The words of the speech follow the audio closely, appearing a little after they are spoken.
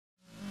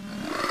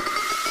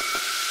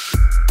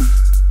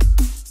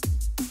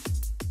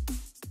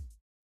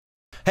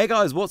Hey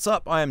guys, what's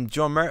up? I am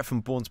John Merritt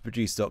from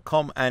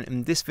borntoproduce.com, and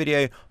in this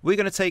video we're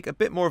going to take a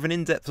bit more of an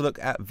in-depth look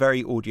at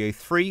Vari Audio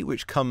 3,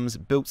 which comes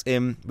built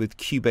in with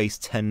Cubase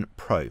 10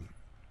 Pro.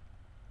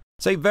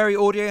 So Vari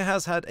Audio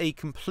has had a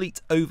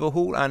complete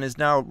overhaul and is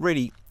now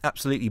really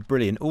absolutely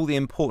brilliant. All the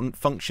important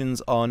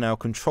functions are now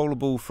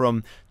controllable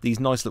from these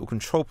nice little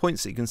control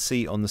points that you can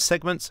see on the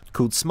segments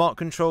called smart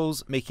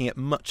controls, making it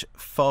much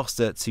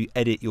faster to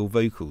edit your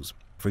vocals.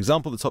 For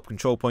example, the top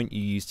control point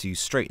you use to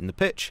straighten the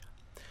pitch,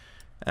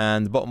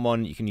 and the bottom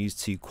one you can use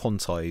to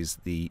quantize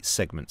the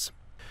segments.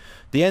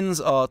 The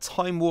ends are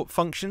time warp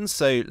functions,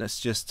 so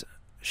let's just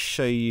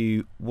show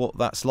you what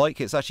that's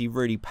like. It's actually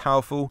really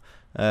powerful,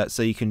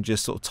 so you can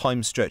just sort of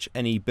time stretch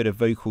any bit of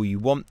vocal you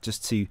want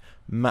just to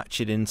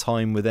match it in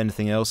time with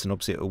anything else, and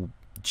obviously it'll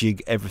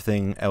jig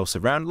everything else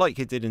around like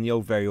it did in the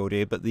old Vari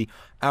Audio, but the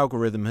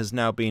algorithm has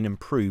now been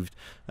improved,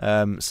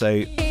 so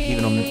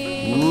even on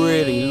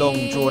really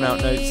long drawn out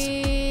notes,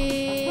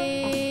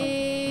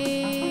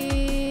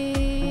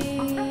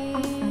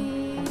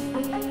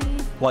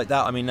 like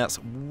that, I mean that's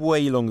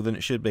way longer than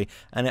it should be,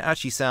 and it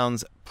actually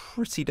sounds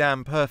pretty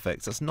damn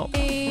perfect. That's not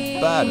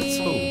bad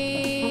at all.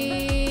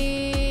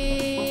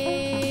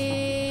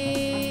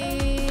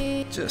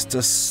 Just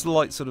a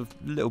slight sort of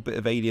little bit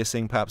of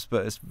aliasing perhaps,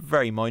 but it's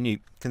very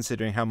minute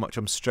considering how much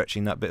I'm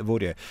stretching that bit of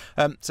audio.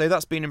 So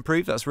that's been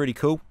improved, that's really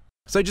cool.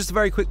 So just a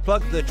very quick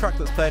plug, the track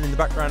that's playing in the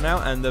background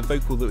now and the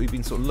vocal that we've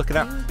been sort of looking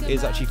at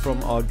is actually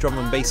from our drum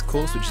and bass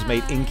course, which is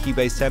made in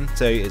Cubase 10,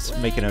 so it's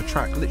making a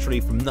track literally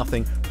from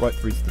nothing right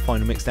through to the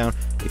final mixdown.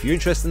 If you're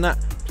interested in that,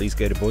 please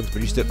go to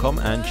borntoproduce.com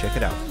and check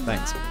it out.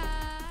 Thanks.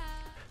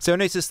 So I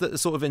noticed that the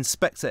sort of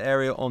inspector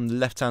area on the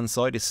left hand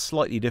side is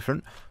slightly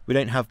different. We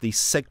don't have the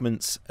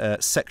segments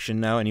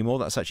section now anymore,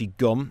 that's actually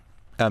gone.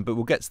 But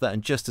we'll get to that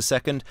in just a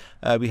second.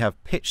 We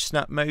have pitch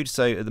snap mode,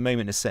 so at the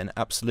moment it's set in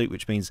absolute,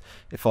 which means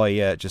if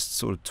I just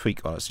sort of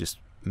tweak, let's just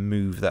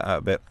move that out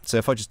a bit. So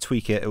if I just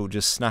tweak it, it will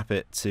just snap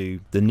it to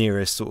the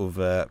nearest sort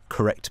of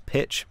correct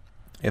pitch.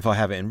 If I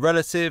have it in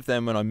relative,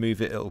 then when I move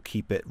it, it'll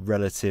keep it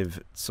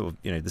relative, sort of,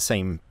 you know, the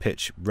same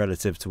pitch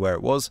relative to where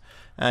it was.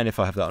 And if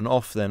I have that on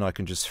off, then I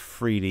can just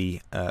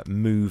freely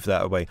move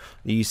that away.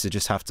 You used to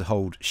just have to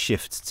hold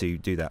shift to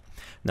do that.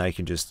 Now you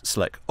can just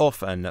select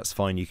off, and that's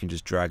fine. You can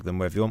just drag them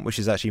wherever you want, which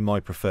is actually my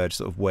preferred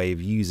sort of way of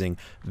using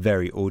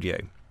Vari Audio.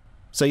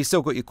 So you've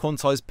still got your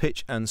quantize,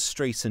 pitch and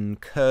straighten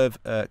curve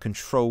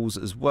controls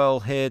as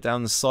well here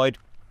down the side.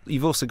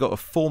 You've also got a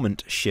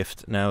formant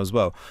shift now as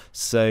well.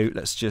 So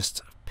let's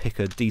just pick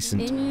a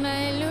decent,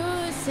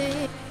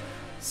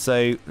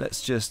 so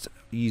let's just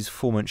use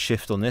formant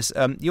shift on this.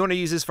 You want to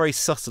use this very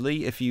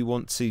subtly if you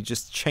want to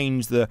just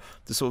change the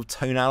sort of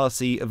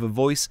tonality of a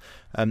voice,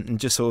 and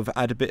just sort of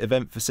add a bit of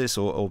emphasis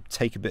or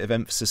take a bit of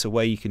emphasis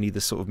away. You can either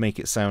sort of make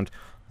it sound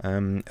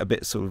a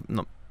bit sort of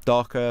not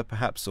darker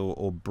perhaps,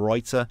 or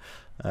brighter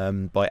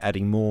by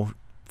adding more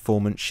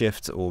formant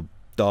shift, or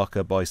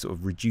darker by sort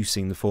of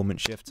reducing the formant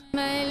shift.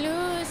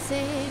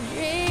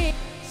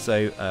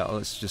 So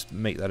let's just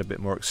make that a bit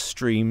more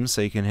extreme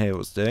so you can hear what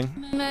it's doing.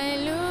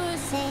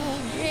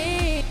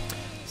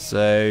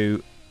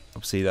 So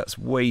obviously that's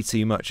way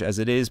too much as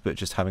it is, but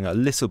just having a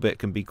little bit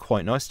can be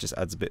quite nice, just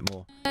adds a bit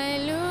more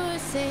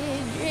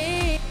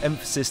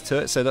emphasis to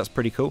it, so that's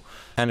pretty cool.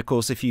 And of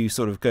course if you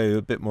sort of go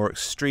a bit more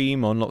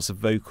extreme on lots of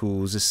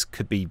vocals, this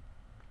could be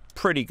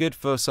pretty good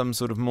for some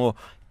sort of more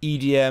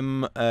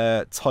EDM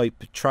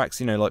type tracks,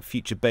 you know, like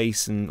future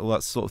bass and all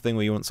that sort of thing,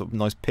 where you want sort of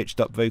nice pitched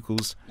up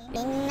vocals.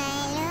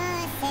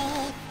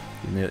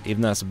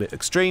 Even that's a bit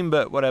extreme,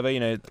 but whatever, you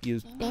know.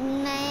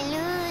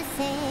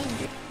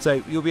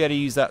 So you'll be able to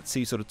use that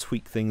to sort of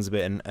tweak things a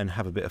bit and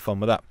have a bit of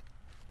fun with that.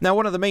 Now,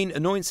 one of the main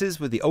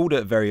annoyances with the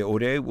older Vari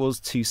Audio was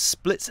to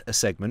split a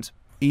segment.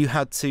 You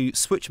had to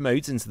switch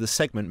modes into the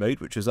segment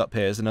mode, which was up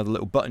here. There's another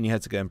little button you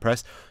had to go and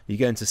press. You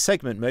go into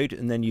segment mode,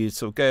 and then you'd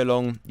sort of go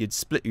along, you'd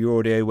split your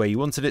audio where you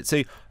wanted it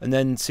to, and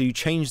then to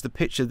change the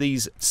pitch of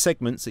these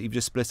segments that you've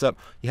just split up,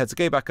 you had to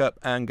go back up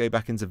and go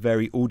back into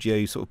Vari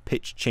Audio sort of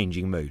pitch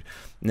changing mode.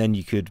 And then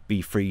you could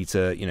be free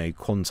to, you know,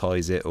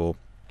 quantize it or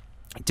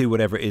do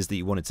whatever it is that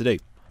you wanted to do.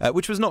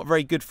 Which was not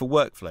very good for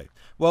workflow.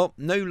 Well,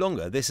 no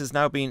longer. This has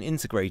now been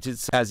integrated.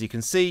 So as you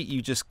can see,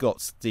 you just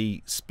got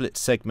the split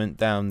segment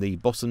down the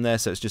bottom there,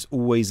 so it's just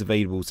always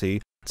available to you.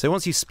 So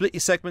once you split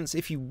your segments,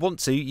 if you want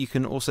to, you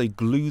can also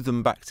glue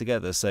them back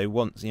together. So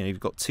once, you know,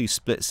 you've got two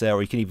splits there,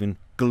 or you can even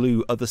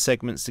glue other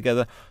segments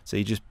together. So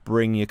you just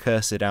bring your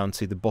cursor down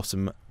to the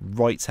bottom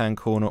right hand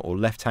corner or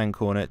left hand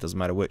corner, it doesn't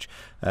matter which,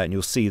 and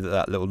you'll see that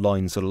that little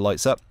line sort of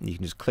lights up. You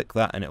can just click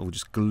that and it will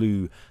just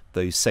glue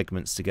those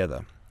segments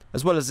together.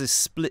 As well as this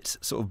split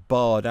sort of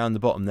bar down the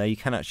bottom there, you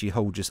can actually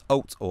hold just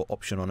Alt or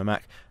Option on a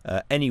Mac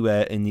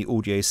anywhere in the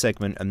audio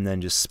segment and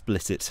then just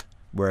split it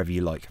wherever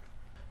you like.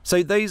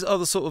 So those are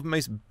the sort of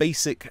most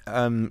basic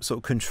sort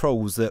of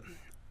controls that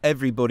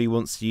everybody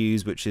wants to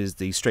use, which is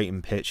the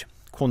straighten pitch,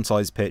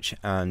 quantize pitch,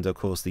 and of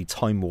course the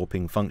time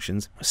warping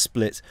functions,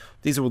 split.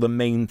 These are all the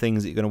main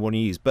things that you're going to want to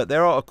use, but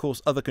there are of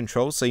course other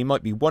controls. So you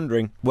might be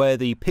wondering where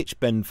the pitch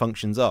bend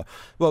functions are.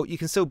 Well, you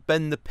can still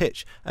bend the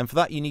pitch, and for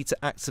that you need to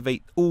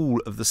activate all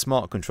of the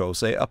smart controls.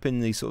 So up in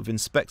the sort of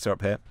inspector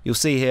up here, you'll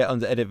see here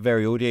under edit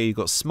Vari audio you've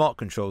got smart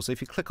controls. So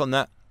if you click on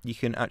that, you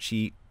can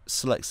actually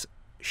select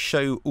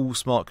show all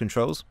smart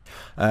controls,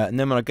 and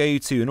then when I go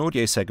to an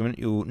audio segment,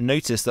 you'll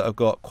notice that I've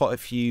got quite a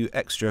few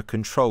extra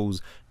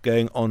controls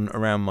going on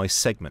around my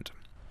segment.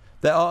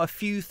 There are a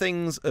few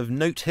things of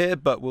note here,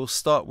 but we'll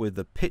start with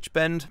the pitch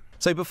bend.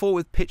 So before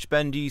with pitch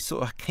bend, you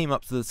sort of came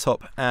up to the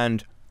top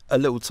and a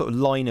little sort of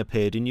line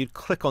appeared, and you'd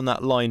click on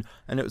that line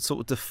and it would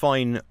sort of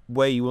define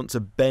where you want to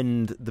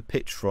bend the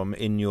pitch from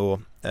in your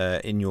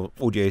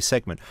audio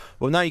segment.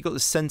 Well, now you've got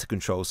the center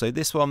control. So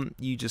this one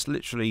you just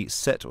literally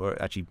set, or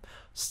it actually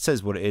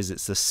says what it is,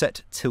 it's the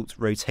set, tilt,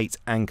 rotate,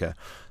 anchor.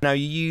 Now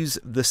you use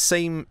the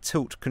same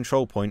tilt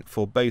control point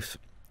for both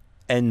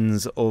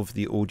ends of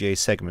the audio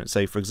segment.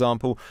 So for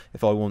example,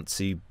 if I want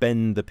to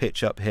bend the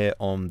pitch up here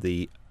on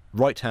the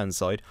right hand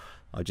side,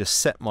 I just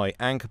set my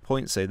anchor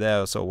point, so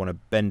there, so I want to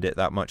bend it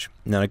that much.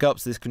 And then I go up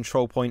to this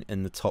control point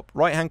in the top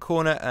right hand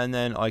corner, and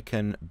then I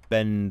can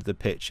bend the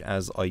pitch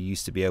as I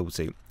used to be able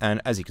to.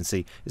 And as you can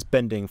see, it's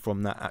bending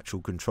from that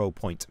actual control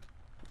point.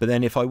 But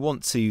then if I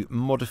want to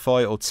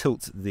modify or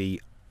tilt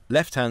the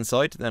left hand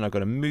side, then I've got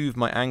to move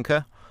my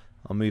anchor.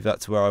 I'll move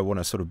that to where I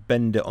want to sort of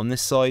bend it on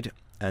this side.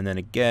 And then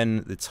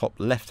again, the top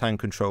left hand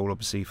control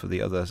obviously for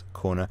the other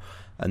corner,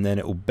 and then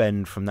it will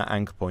bend from that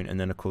anchor point. And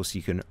then of course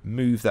you can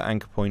move that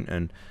anchor point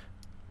and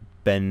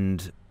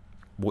bend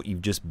what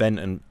you've just bent,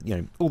 and you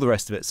know, all the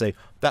rest of it. So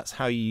that's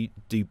how you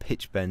do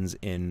pitch bends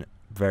in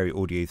Vari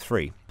Audio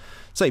 3.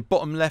 So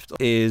bottom left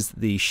is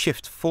the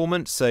shift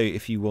formant. So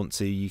if you want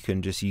to, you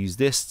can just use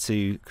this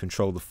to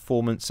control the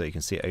formant. So you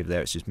can see it over there,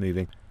 it's just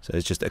moving. So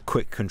it's just a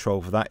quick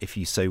control for that if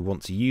you so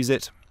want to use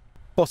it.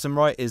 Bottom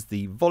right is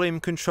the volume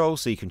control,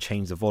 so you can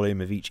change the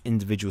volume of each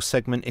individual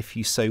segment if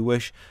you so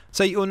wish.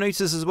 So you'll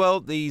notice as well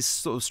these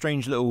sort of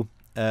strange little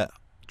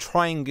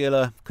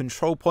triangular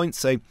control points.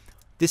 So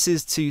this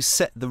is to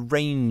set the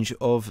range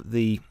of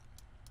the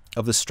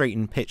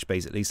straightened pitch,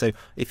 basically. So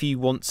if you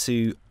want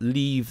to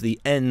leave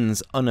the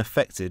ends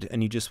unaffected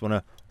and you just want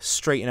to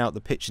straighten out the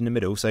pitch in the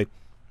middle, so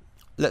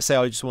let's say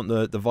I just want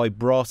the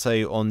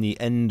vibrato on the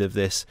end of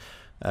this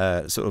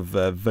sort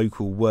of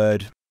vocal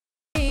word.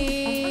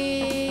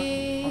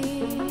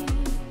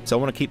 So I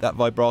want to keep that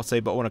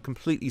vibrato, but I want to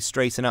completely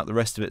straighten out the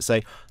rest of it,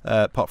 say,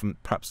 apart from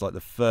perhaps like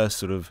the first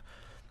sort of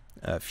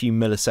few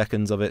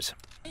milliseconds of it.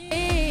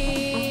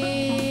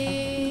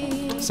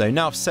 So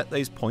now I've set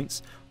those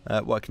points,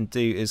 what I can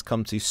do is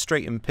come to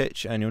straighten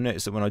pitch, and you'll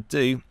notice that when I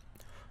do,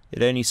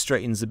 it only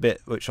straightens a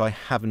bit which I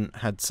haven't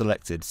had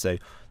selected. So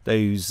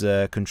those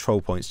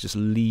control points just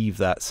leave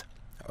that,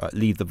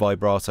 leave the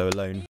vibrato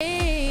alone.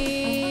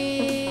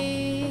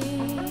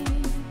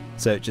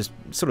 So it just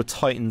sort of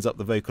tightens up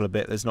the vocal a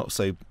bit. There's not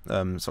so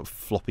sort of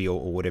floppy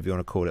or whatever you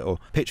want to call it, or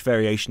pitch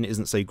variation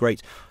isn't so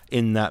great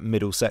in that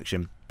middle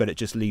section, but it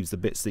just leaves the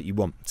bits that you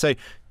want. So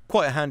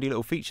quite a handy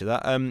little feature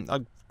that. I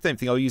don't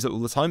think I'll use it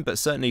all the time, but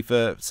certainly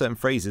for certain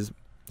phrases,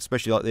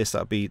 especially like this,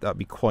 that'd be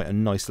quite a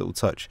nice little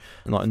touch,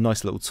 and like a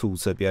nice little tool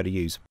to be able to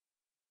use.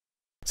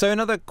 So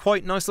another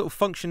quite nice little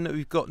function that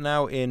we've got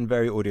now in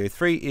Vari Audio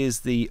 3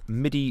 is the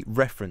MIDI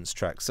reference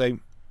track. So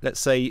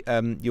let's say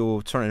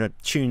you're trying to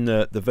tune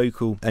the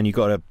vocal and you've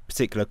got a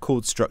particular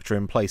chord structure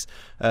in place.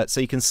 So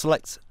you can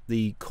select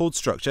the chord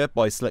structure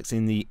by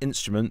selecting the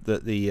instrument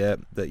that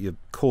that your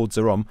chords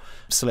are on.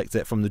 Select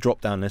it from the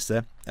drop down list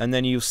there, and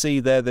then you'll see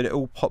there that it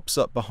all pops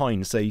up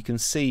behind, so you can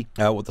see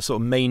what the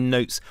sort of main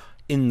notes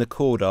in the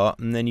chord are,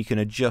 and then you can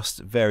adjust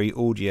Vari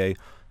Audio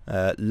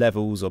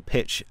levels or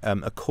pitch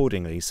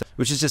accordingly, so,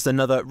 which is just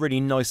another really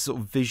nice sort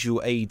of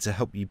visual aid to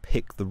help you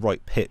pick the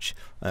right pitch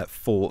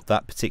for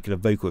that particular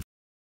vocal.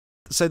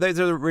 So those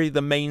are really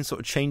the main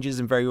sort of changes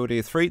in Vari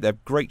Audio 3. They're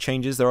great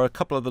changes. There are a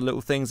couple of the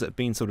little things that have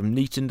been sort of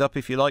neatened up,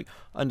 if you like,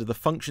 under the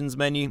functions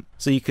menu.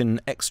 So you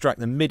can extract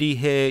the MIDI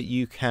here.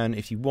 You can,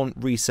 if you want,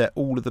 reset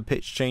all of the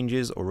pitch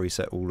changes, or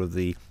reset all of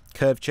the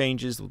curve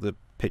changes, or the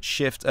pitch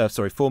shift,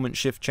 formant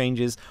shift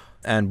changes,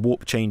 and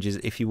warp changes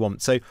if you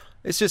want. So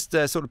it's just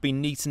sort of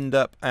been neatened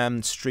up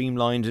and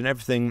streamlined, and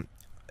everything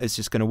is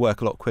just going to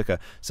work a lot quicker.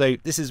 So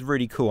this is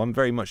really cool. I'm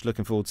very much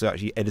looking forward to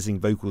actually editing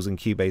vocals in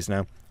Cubase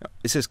now.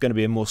 It's just going to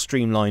be a more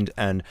streamlined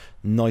and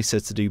nicer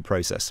to do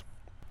process.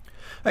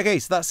 Okay,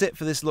 so that's it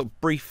for this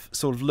brief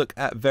sort of look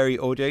at Vari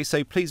Audio.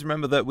 So please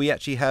remember that we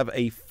actually have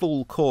a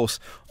full course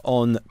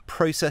on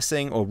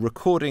processing, or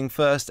recording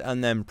first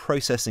and then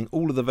processing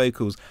all of the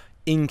vocals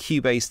in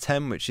Cubase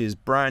 10, which is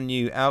brand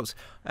new out,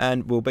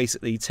 and will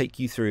basically take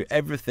you through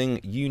everything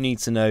you need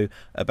to know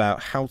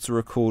about how to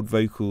record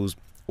vocals,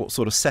 what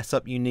sort of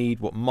setup you need,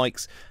 what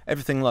mics,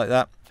 everything like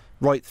that,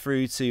 right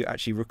through to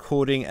actually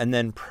recording and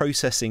then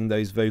processing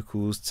those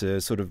vocals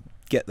to sort of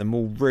get them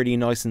all really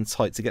nice and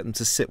tight, to get them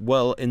to sit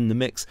well in the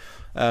mix.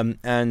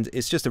 And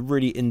it's just a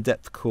really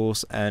in-depth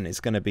course, and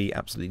it's going to be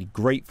absolutely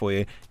great for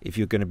you if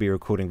you're going to be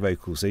recording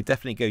vocals. So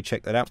definitely go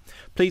check that out.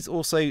 Please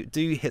also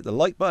do hit the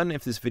like button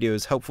if this video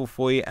is helpful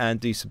for you, and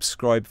do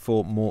subscribe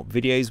for more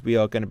videos. We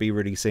are going to be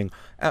releasing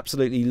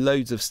absolutely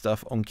loads of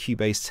stuff on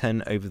Cubase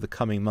 10 over the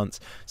coming months,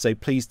 so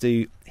please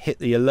do hit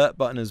the alert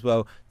button as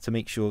well to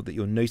make sure that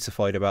you're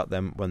notified about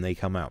them when they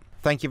come out.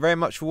 Thank you very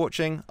much for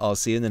watching. I'll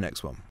see you in the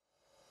next one.